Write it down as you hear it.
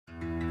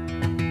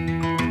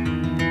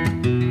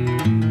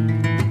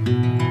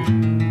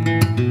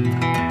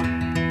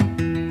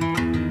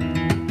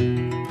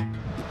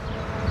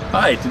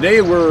Hi, today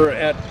we're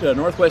at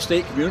Northwest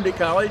State Community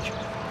College.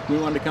 We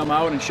wanted to come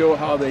out and show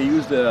how they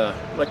use the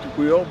electric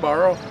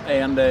wheelbarrow,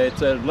 and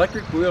it's at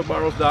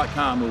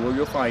electricwheelbarrows.com where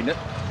you'll find it.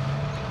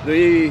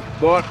 They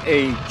bought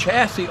a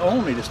chassis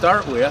only to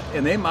start with,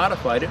 and they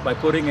modified it by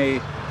putting a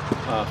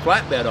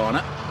flatbed on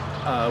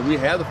it. We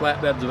have the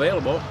flatbeds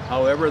available.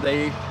 However,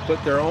 they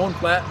put their own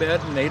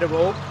flatbed, native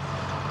oak,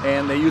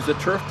 and they use the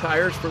turf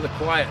tires for the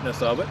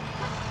quietness of it.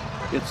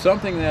 It's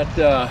something that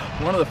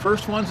one of the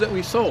first ones that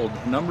we sold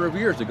a number of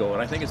years ago,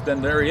 and I think it's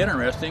been very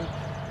interesting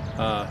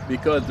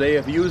because they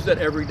have used it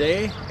every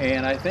day,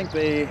 and I think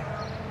they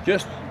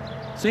just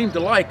seem to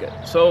like it.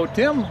 So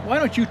Tim, why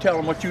don't you tell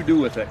them what you do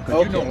with it,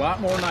 because you know a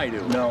lot more than I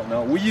do.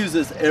 No, we use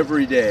this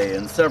every day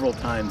and several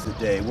times a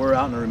day. We're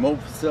out in a remote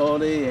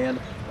facility and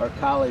our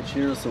college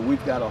here, so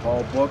we've got to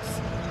haul books,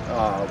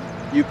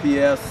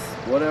 UPS,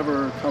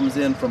 whatever comes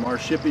in from our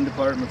shipping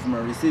department, from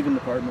our receiving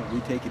department,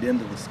 we take it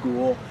into the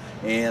school,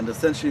 and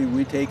essentially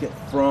we take it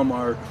from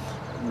our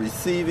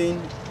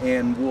receiving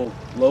and we'll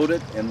load it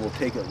and we'll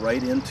take it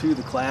right into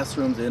the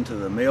classrooms, into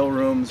the mail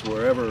rooms,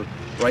 wherever,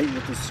 right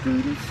with the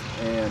students.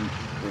 And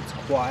it's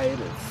quiet,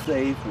 it's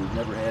safe, we've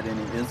never had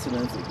any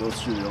incidents. It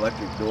goes through the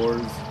electric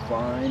doors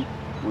fine.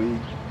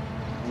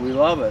 We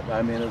love it.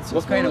 I mean, it's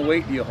what kind of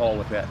weight do you haul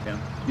with that, Tim?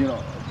 You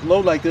know, a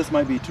load like this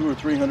might be 200 or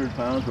 300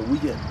 pounds, but we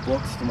get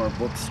books from our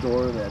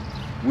bookstore that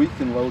we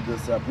can load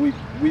this up. We've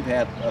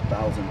had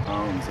 1,000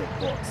 pounds of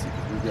books.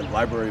 We get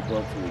library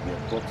books, we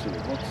get books from the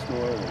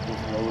bookstore, they're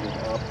just loaded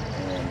up,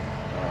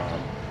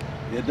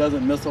 and it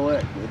doesn't miss a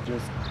lick.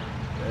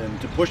 And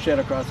to push that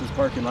across this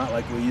parking lot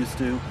like we used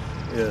to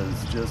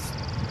is just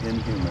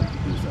inhuman to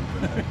do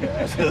something like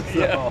that.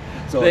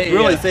 So it's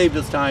really saved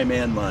us time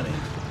and money.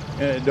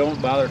 It don't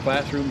bother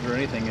classrooms or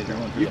anything as you're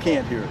going through. You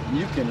can't hear it.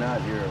 You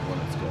cannot hear it when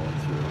it's going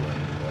through.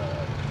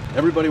 And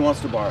everybody wants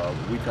to borrow,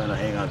 but we kind of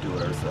hang on to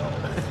it ourselves.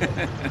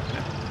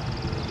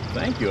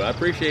 Thank you. I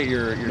appreciate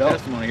your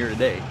testimony here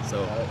today.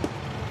 So.